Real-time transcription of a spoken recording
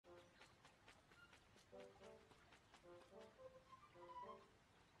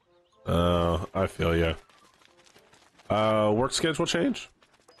I feel ya. Work schedule change?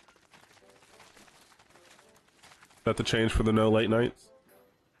 That the change for the no late nights?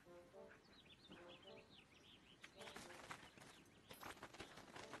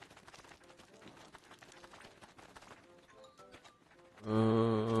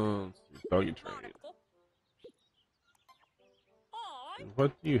 Let's see. Doggy trade.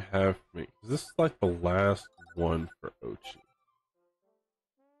 What do you have for me? This is like the last one for Ochi.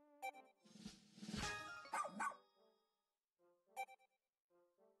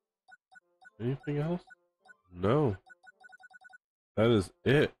 Anything else? No. That is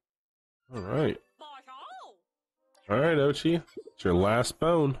it. Alright. Alright, Ochi. It's your last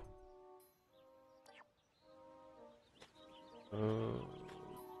bone.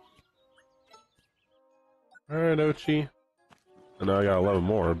 Alright, Ochi. I know I got 11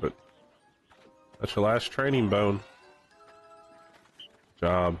 more, but that's your last training bone. Good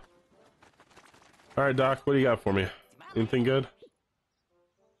job. Alright, Doc, what do you got for me? Anything good?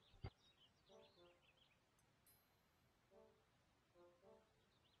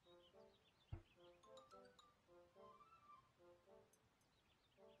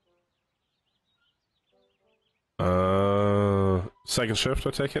 Second shift,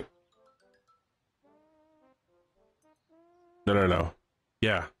 I take it? No.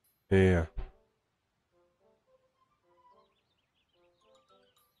 Yeah. Yeah.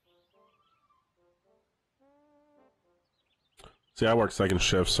 See, I work second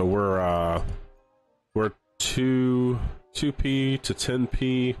shift, so we're 2p to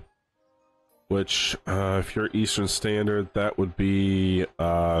 10p, which if you're Eastern Standard, that would be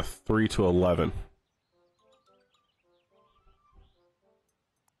 3 to 11.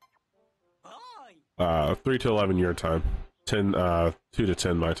 Uh, 3 to 11 your time. 2 to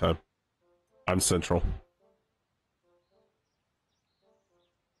 10 my time. I'm Central.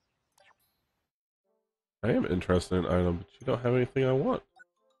 I am interested in an item, but you don't have anything I want.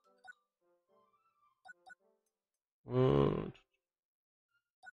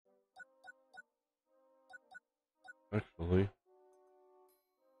 Actually,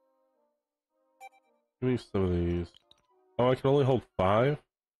 give me some of these. Oh, I can only hold 5?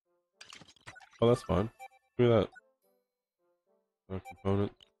 Oh, that's fine. Give me that.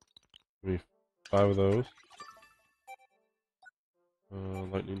 Component. Give me 5 of those.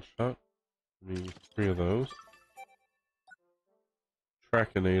 Lightning shot. Give me 3 of those.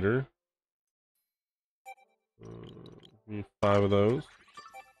 Trackinator. Give me 5 of those.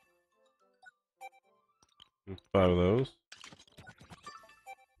 Give me 5 of those.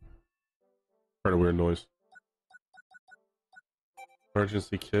 Heard a weird noise.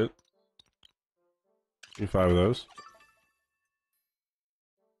 Emergency kit. Give me 5 of those.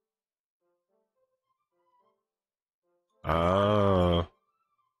 Ah,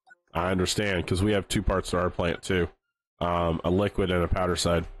 I understand, because we have 2 parts to our plant too. A liquid and a powder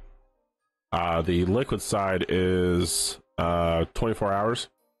side. The liquid side is 24 hours.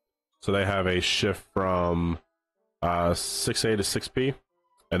 So they have a shift from 6A to 6P,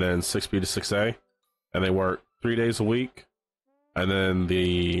 and then 6P to 6A, and they work 3 days a week. And then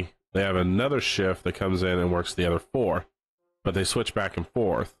they have another shift that comes in and works the other 4, but they switch back and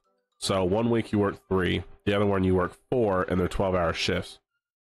forth. So 1 week you work 3, the other one you work 4, and they're 12-hour shifts.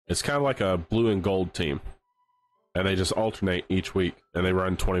 It's kind of like a blue and gold team, and they just alternate each week, and they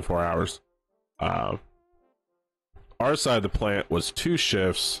run 24 hours. Our side of the plant was 2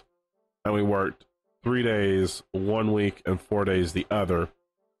 shifts, and we worked 3 days 1 week and 4 days the other,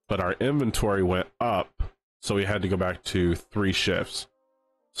 but our inventory went up, so we had to go back to 3 shifts.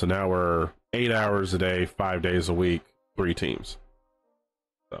 So now we're 8 hours a day, 5 days a week, 3 teams.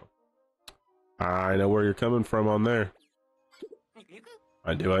 So I know where you're coming from on there.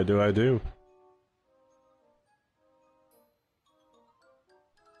 I do.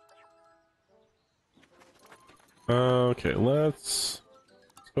 Okay, let's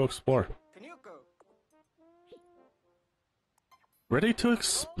go explore. Ready to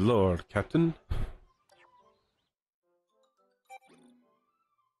explore, Captain.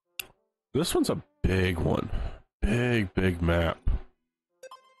 This one's a big one. Big map. It's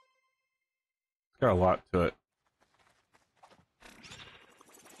got a lot to it.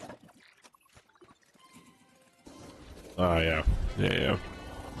 Oh, yeah. Yeah.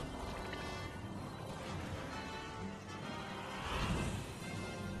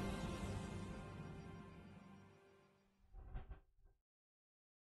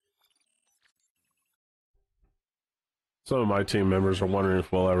 Some of my team members are wondering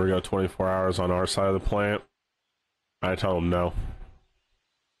if we'll ever go 24 hours on our side of the plant. I tell them no.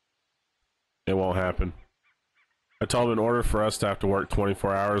 It won't happen. I told him in order for us to have to work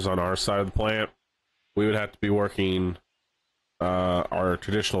 24 hours on our side of the plant, we would have to be working our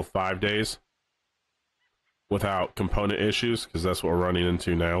traditional 5 days without component issues, because that's what we're running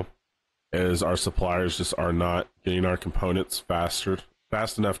into now, is our suppliers just are not getting our components fast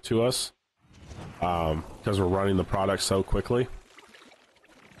enough to us, because we're running the product so quickly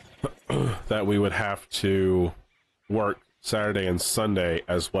that we would have to work Saturday and Sunday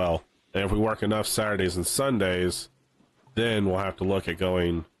as well. And if we work enough Saturdays and Sundays, then we'll have to look at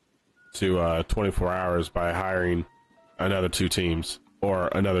going to 24 hours by hiring another 2 teams or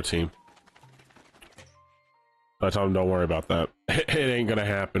another team. I told him don't worry about that. It ain't gonna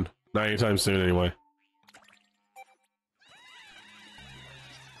happen. Not anytime soon anyway.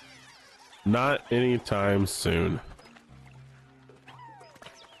 Not anytime soon.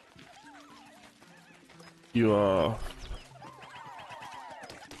 You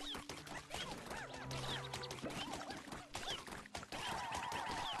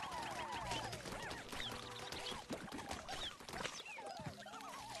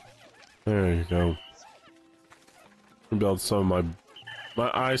there you go. Build some of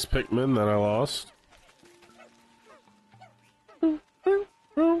my ice Pikmin that I lost.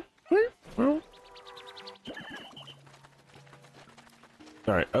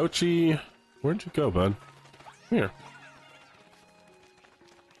 Alright, Ochi, where'd you go, bud? Here.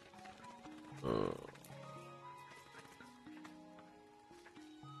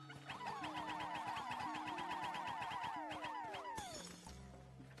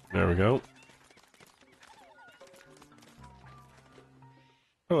 There we go.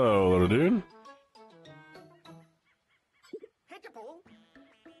 Hello, little dude.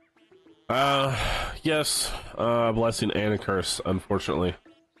 Yes, blessing and a curse, unfortunately.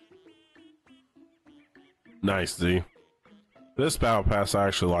 Nice, Z. This battle pass I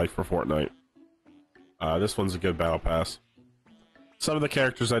actually like for Fortnite. This one's a good battle pass. Some of the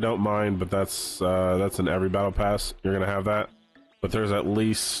characters I don't mind, but that's in every battle pass. You're gonna have that. But there's at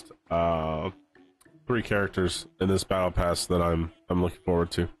least 3 characters in this battle pass that I'm looking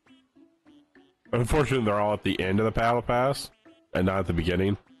forward to. Unfortunately, they're all at the end of the battle pass and not at the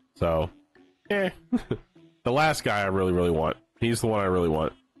beginning. So, the last guy I really want. He's the one I really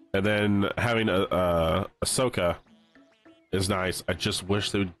want. And then having Ahsoka is nice. I just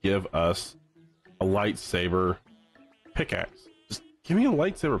wish they would give us a lightsaber pickaxe. Just give me a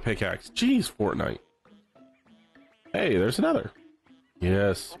lightsaber pickaxe. Jeez, Fortnite. Hey, there's another.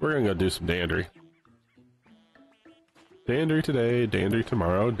 Yes, we're gonna go do some dandry. Dandry today, dandry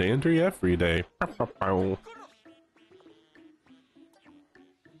tomorrow, dandry every day.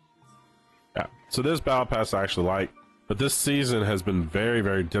 Yeah, so this battle pass I actually like, but this season has been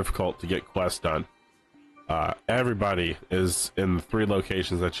very difficult to get quests done. Everybody is in the 3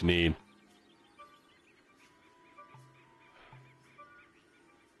 locations that you need.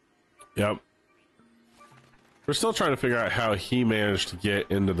 Yep. We're still trying to figure out how he managed to get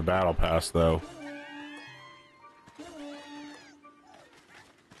into the battle pass, though.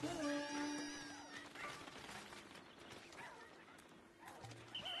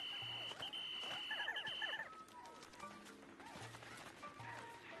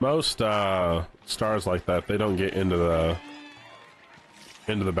 Most stars like that, they don't get into the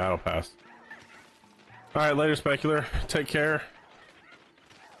battle pass. All right, later, Specular. Take care.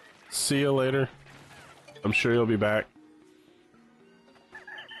 See you later. I'm sure you'll be back.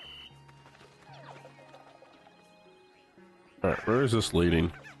 All right, where is this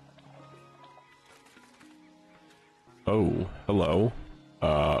leading? Oh, hello.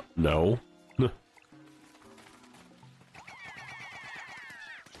 No.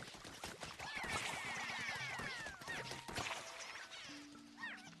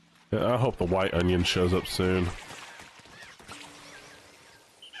 Yeah, I hope the white onion shows up soon.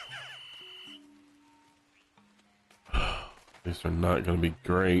 These are not going to be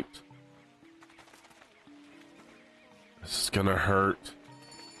great. This is going to hurt.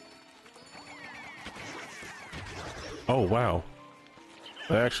 Oh, wow.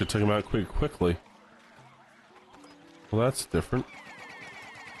 I actually took him out quickly. Well, that's different.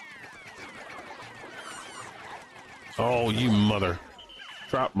 Oh, you mother.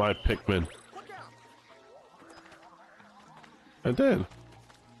 Drop my Pikmin. I did.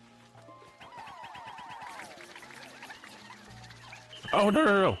 Oh,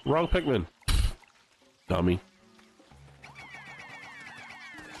 no. Wrong Pikmin. Dummy.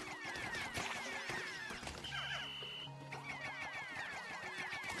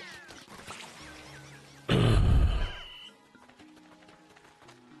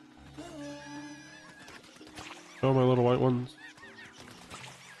 Oh, my little white ones.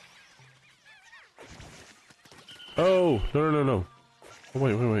 Oh, no. Oh,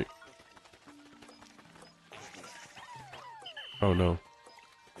 wait. Oh, no.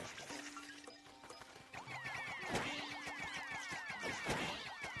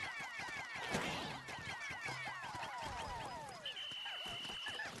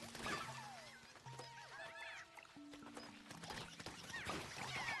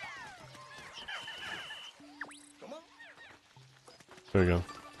 There we go.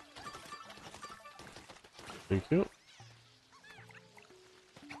 Thank you.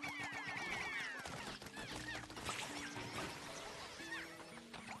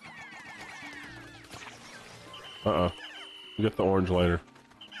 Uh-oh. You get the orange later.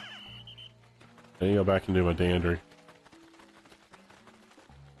 Then you go back and do my dandry.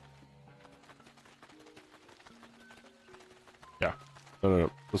 Yeah. No.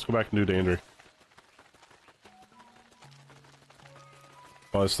 Let's go back and do dandry.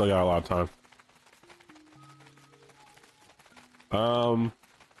 Well, I still got a lot of time.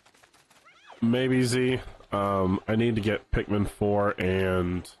 Maybe Z. I need to get Pikmin 4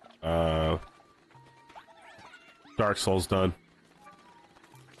 and, Dark Souls done.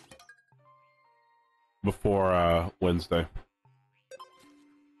 Before, Wednesday.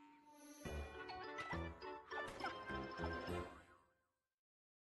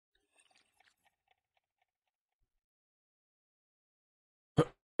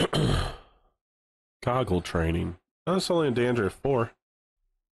 Goggle training. That's only in danger of 4.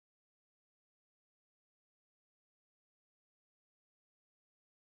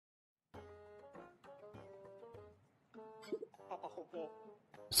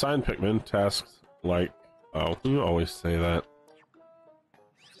 Assign Pikmin tasks like... Oh, you always say that.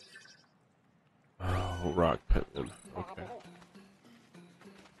 Oh, rock Pikmin. Okay.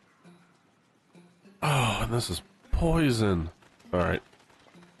 Oh, and this is poison. Alright.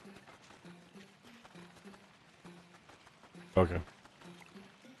 Okay.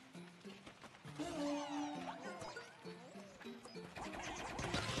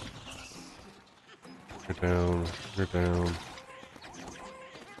 You're down.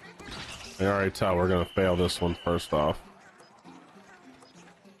 I already tell we're gonna fail this one first off.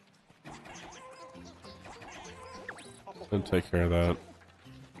 Then take care of that.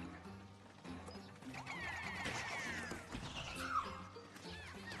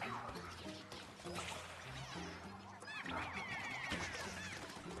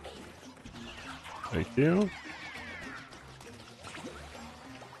 Thank you.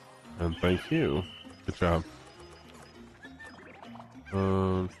 And thank you. Good job.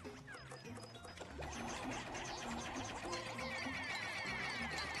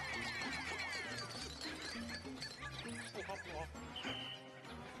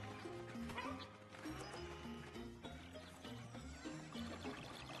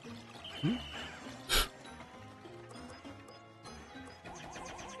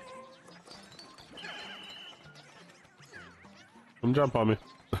 Come jump on me.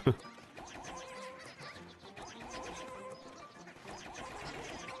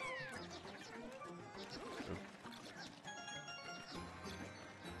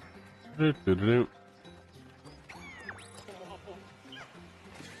 Do.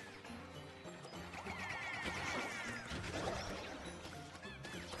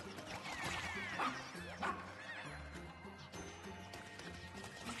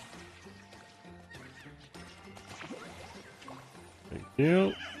 Thank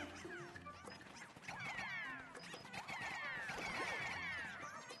you.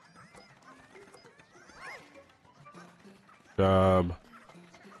 Job.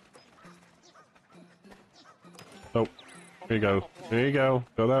 Oh, here you go. There you go.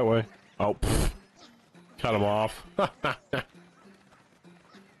 Go that way. Oh, pfft. Cut him off.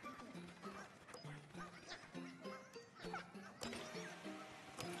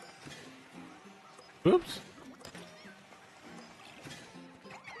 Oops.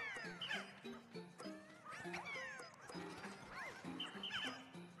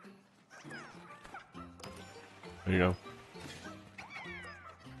 There you go.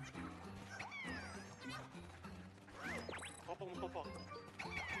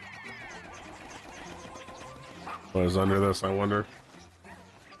 What is under this, I wonder?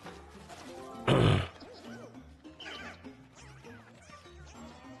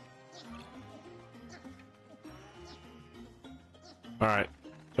 Alright,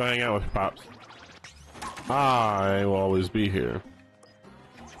 go hang out with your pops. I will always be here.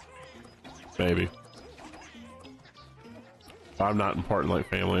 Maybe. I'm not important like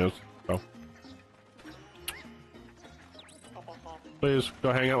family is, so. Please,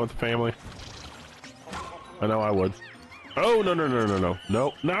 go hang out with the family. I know I would. Oh, no.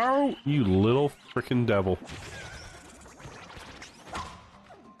 No, you little frickin' devil.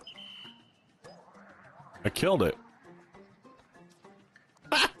 I killed it.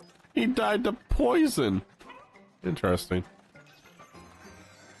 He died to poison. Interesting.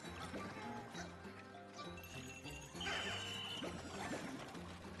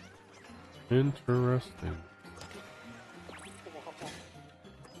 Interesting.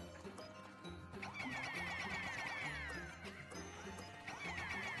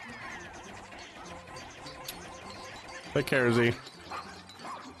 Take care, Z.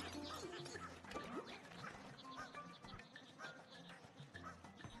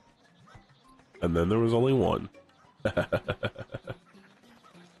 And then there was only one.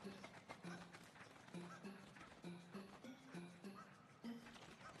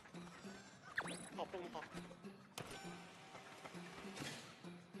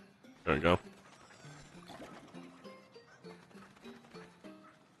 There we go.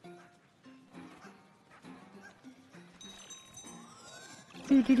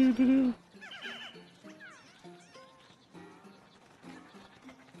 Do-do-do-do-do.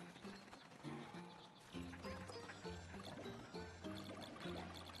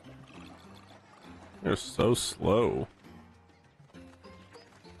 They're so slow.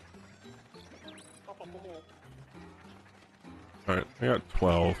 Alright, I got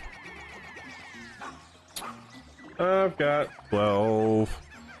 12. I've got 12.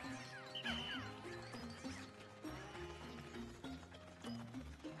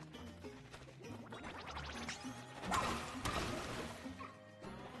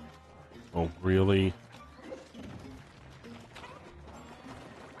 Oh, really?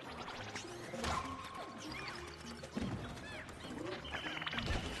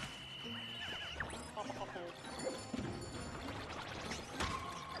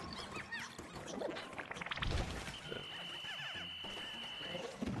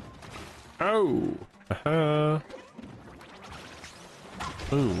 Oh! Haha!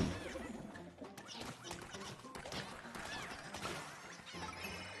 Boom.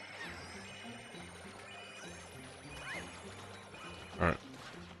 Alright.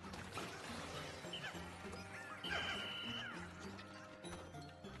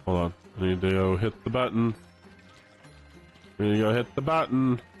 Hold on. I need to go hit the button. I need to go hit the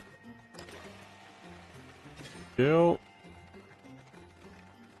button. Kill.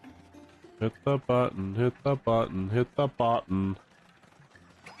 Hit the button, hit the button, hit the button.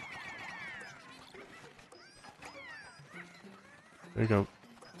 There you go.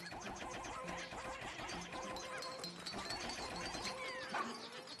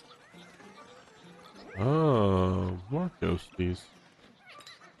 Oh, more ghosties.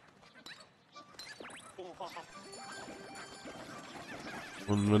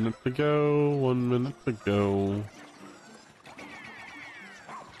 One minute to go, 1 minute to go.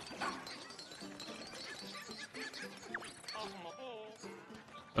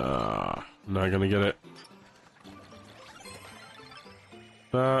 Not gonna get it.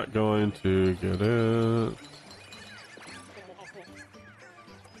 Not going to get it.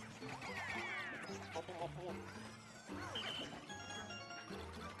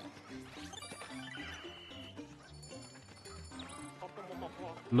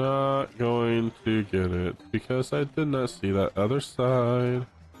 Not going to get it because I did not see that other side,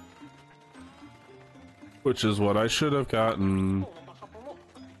 which is what I should have gotten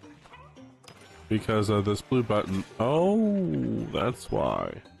because of this blue button. Oh, that's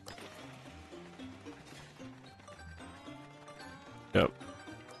why. Yep.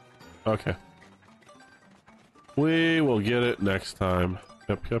 Okay. We will get it next time.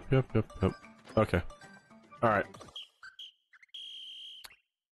 Yep. Okay. Alright.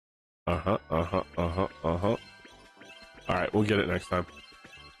 Alright, we'll get it next time.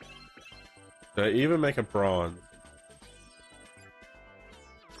 Did I even make a bronze?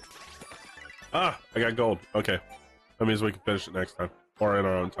 Ah, I got gold. Okay. That means we can finish it next time. Or in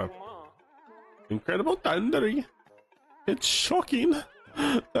our own time. Incredible thundery. It's shocking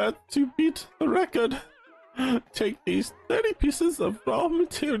that to beat the record, take these 30 pieces of raw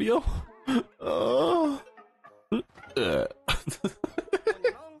material.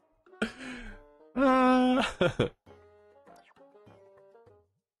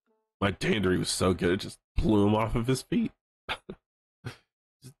 My dandery was so good, it just blew him off of his feet.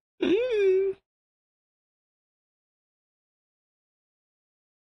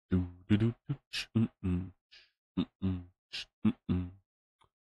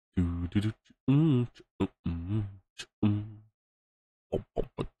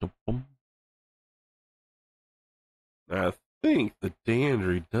 I think the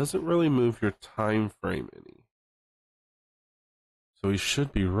dandery doesn't really move your time frame any. So we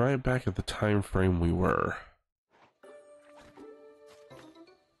should be right back at the time frame we were.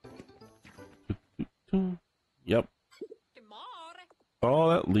 Oh,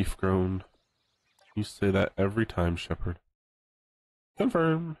 that leaf grown. You say that every time, Shepherd.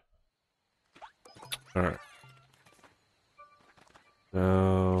 Confirm. Alright.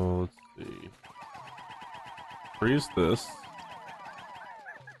 Now, let's see. Freeze this.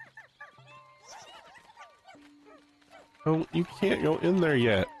 Oh, you can't go in there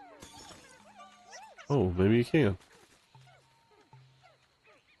yet. Oh, maybe you can.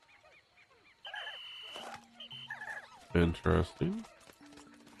 Interesting.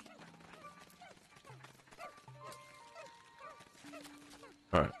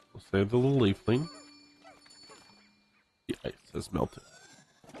 Alright, we'll save the little leafling. The ice has melted.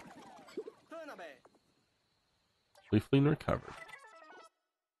 Leafling recovered.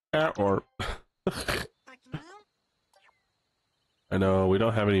 Yeah, or... I know, we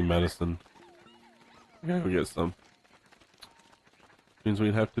don't have any medicine. I gotta go get some. Means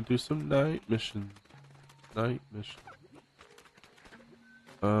we'd have to do some night missions. Night mission.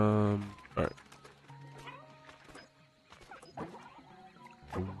 Alright.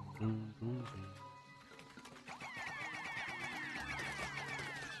 Let's see.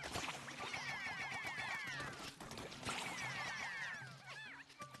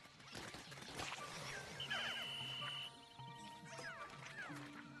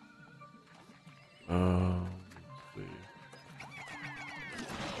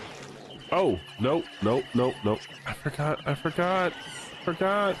 Oh, no, no, no, no. I forgot. I forgot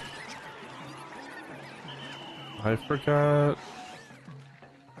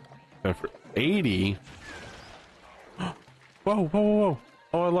 80? Whoa, whoa, whoa, whoa.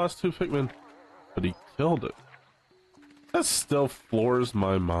 Oh, I lost 2 Pikmin. But he killed it. That still floors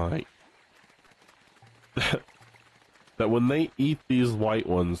my mind. That when they eat these white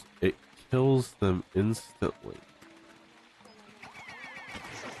ones, it kills them instantly.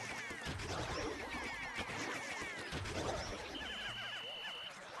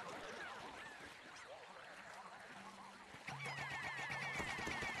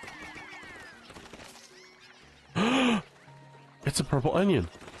 It's a purple onion.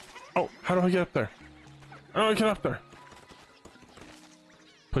 Oh, how do I get up there? How do I get up there?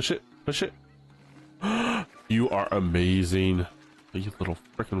 Push it, push it. You are amazing. You little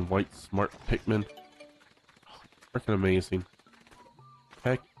freaking white smart Pikmin. Freaking amazing.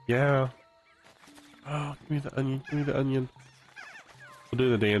 Heck yeah. Oh, give me the onion, give me the onion. We'll do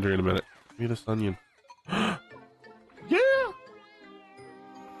the dander in a minute. Give me this onion. Yeah!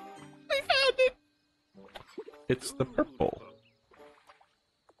 I found it! It's the purple.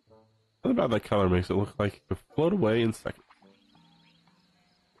 What about that color makes it look like it could float away in seconds?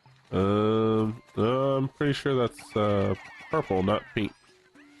 I'm pretty sure that's purple, not pink.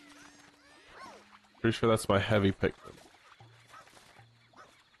 Pretty sure that's my heavy Pikmin.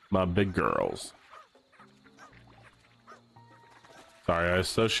 My big girls. Sorry, I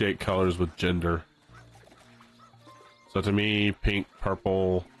associate colors with gender. So to me, pink,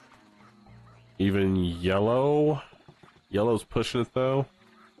 purple, even yellow. Yellow's pushing it though.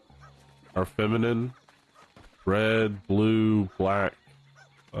 Are feminine. Red, blue, black.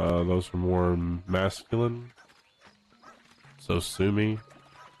 Those are more masculine. So sue me.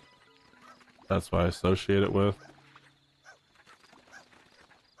 That's what I associate it with.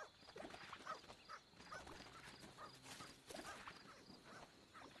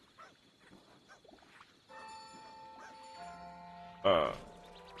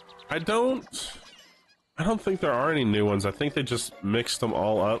 I don't think there are any new ones. I think they just mixed them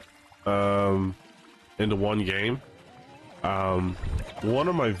all up into one game. One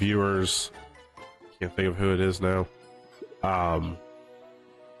of my viewers, can't think of who it is now.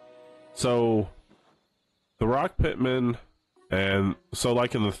 So the Rock Pitman, and so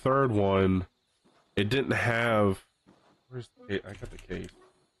like in the third one, it didn't have. Where's the case? I got the case.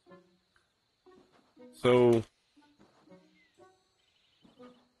 So,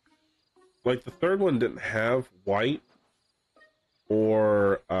 like the third one didn't have white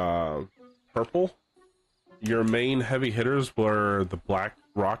or purple. Your main heavy hitters were the black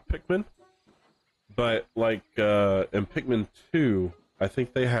rock Pikmin, but like in Pikmin 2, I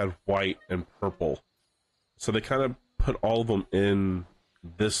think they had white and purple, so they kind of put all of them in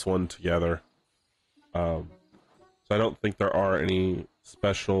this one together. So I don't think there are any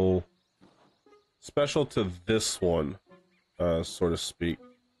special to this one, so to speak.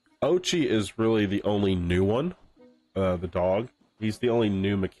 Ochi is really the only new one, the dog. He's the only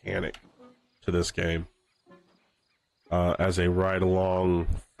new mechanic to this game. As a ride-along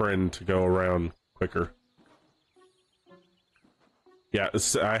friend to go around quicker. Yeah,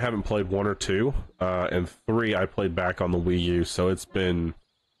 I haven't played 1 or 2, and 3 I played back on the Wii U, so it's been,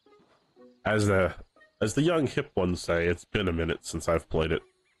 as as the young hip ones say, it's been a minute since I've played it.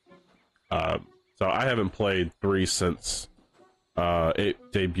 So I haven't played 3 since it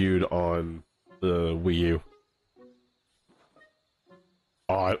debuted on the Wii U.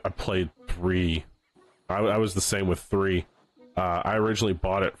 Oh, I played 3. I was the same with 3. I originally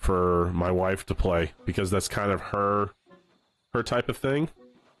bought it for my wife to play because that's kind of her type of thing,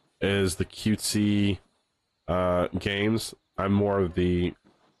 is the cutesy games. I'm more of the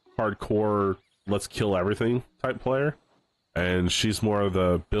hardcore, let's kill everything type player, and she's more of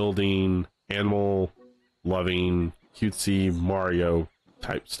the building, animal loving, cutesy Mario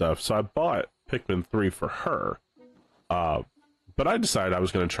type stuff. So I bought Pikmin 3 for her, but I decided I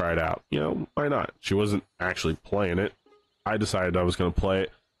was going to try it out. You know, why not? She wasn't actually playing it. I decided I was going to play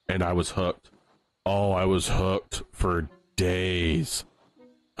it, and I was hooked. Oh, I was hooked for days.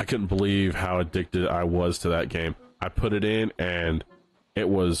 I couldn't believe how addicted I was to that game. I put it in, and it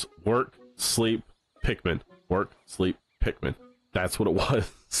was work, sleep, Pikmin. Work, sleep, Pikmin. That's what it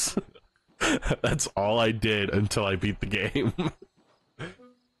was. That's all I did until I beat the game.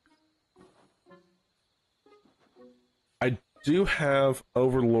 I do have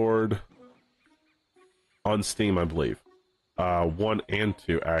Overlord on Steam, I believe. 1 and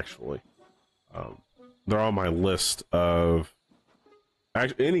 2, actually. They're on my list of...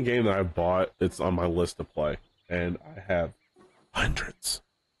 Actually, any game that I've bought, it's on my list to play. And I have hundreds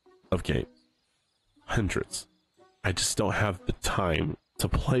of games. Hundreds. I just don't have the time to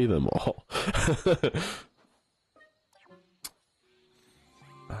play them all.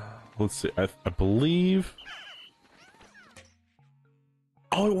 Let's see. I believe...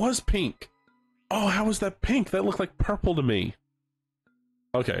 Oh, it was pink! Oh, how was that pink? That looked like purple to me.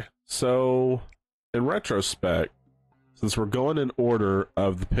 Okay, so in retrospect, since we're going in order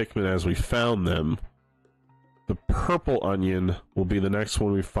of the Pikmin as we found them, the purple onion will be the next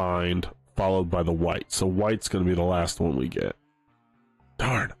one we find, followed by the white. So white's going to be the last one we get.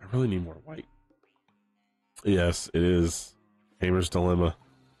 Darn, I really need more white. Yes, it is Gamer's Dilemma.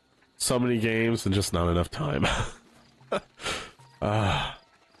 So many games and just not enough time.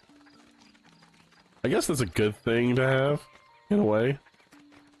 I guess that's a good thing to have, in a way.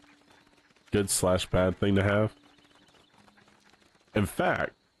 Good / bad thing to have. In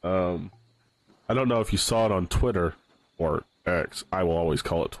fact, I don't know if you saw it on Twitter, or X. I will always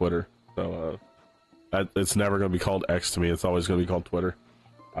call it Twitter. So, it's never going to be called X to me. It's always going to be called Twitter.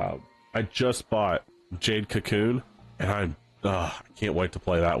 I just bought Jade Cocoon, and I can't wait to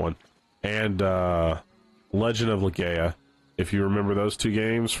play that one. And Legend of Legaia. If you remember those 2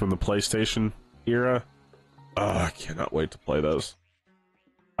 games from the PlayStation era, I cannot wait to play those.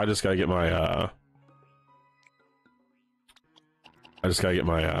 I just gotta get my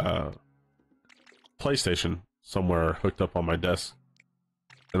PlayStation somewhere hooked up on my desk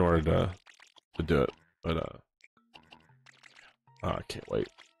in order to do it. But I can't wait.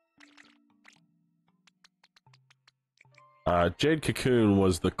 Jade Cocoon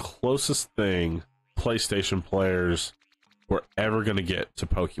was the closest thing PlayStation players were ever gonna get to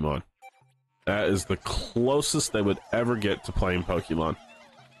Pokemon. That is the closest they would ever get to playing Pokemon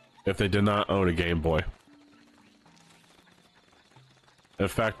if they did not own a Game Boy. In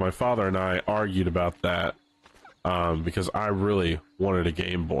fact, my father and I argued about that because I really wanted a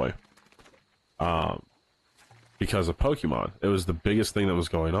Game Boy because of Pokemon. It was the biggest thing that was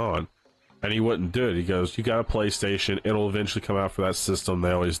going on, and he wouldn't do it. He goes, "You got a PlayStation, it'll eventually come out for that system,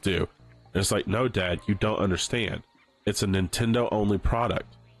 they always do." And it's like, no, Dad, you don't understand. It's a Nintendo-only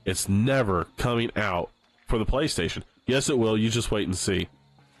product. It's never coming out for the PlayStation. Yes, it will. You just wait and see.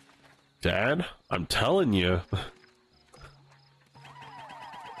 Dad, I'm telling you.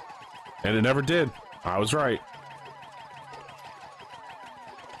 And it never did. I was right.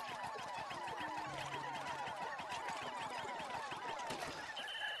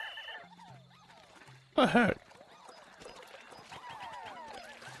 What the heck?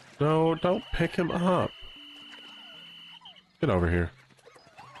 No, don't pick him up. Get over here.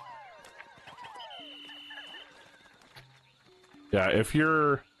 Yeah, if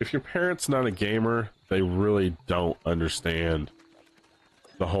your parent's not a gamer, they really don't understand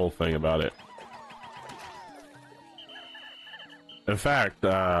the whole thing about it. In fact,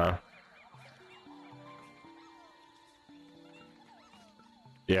 yeah,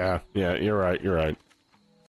 you're right.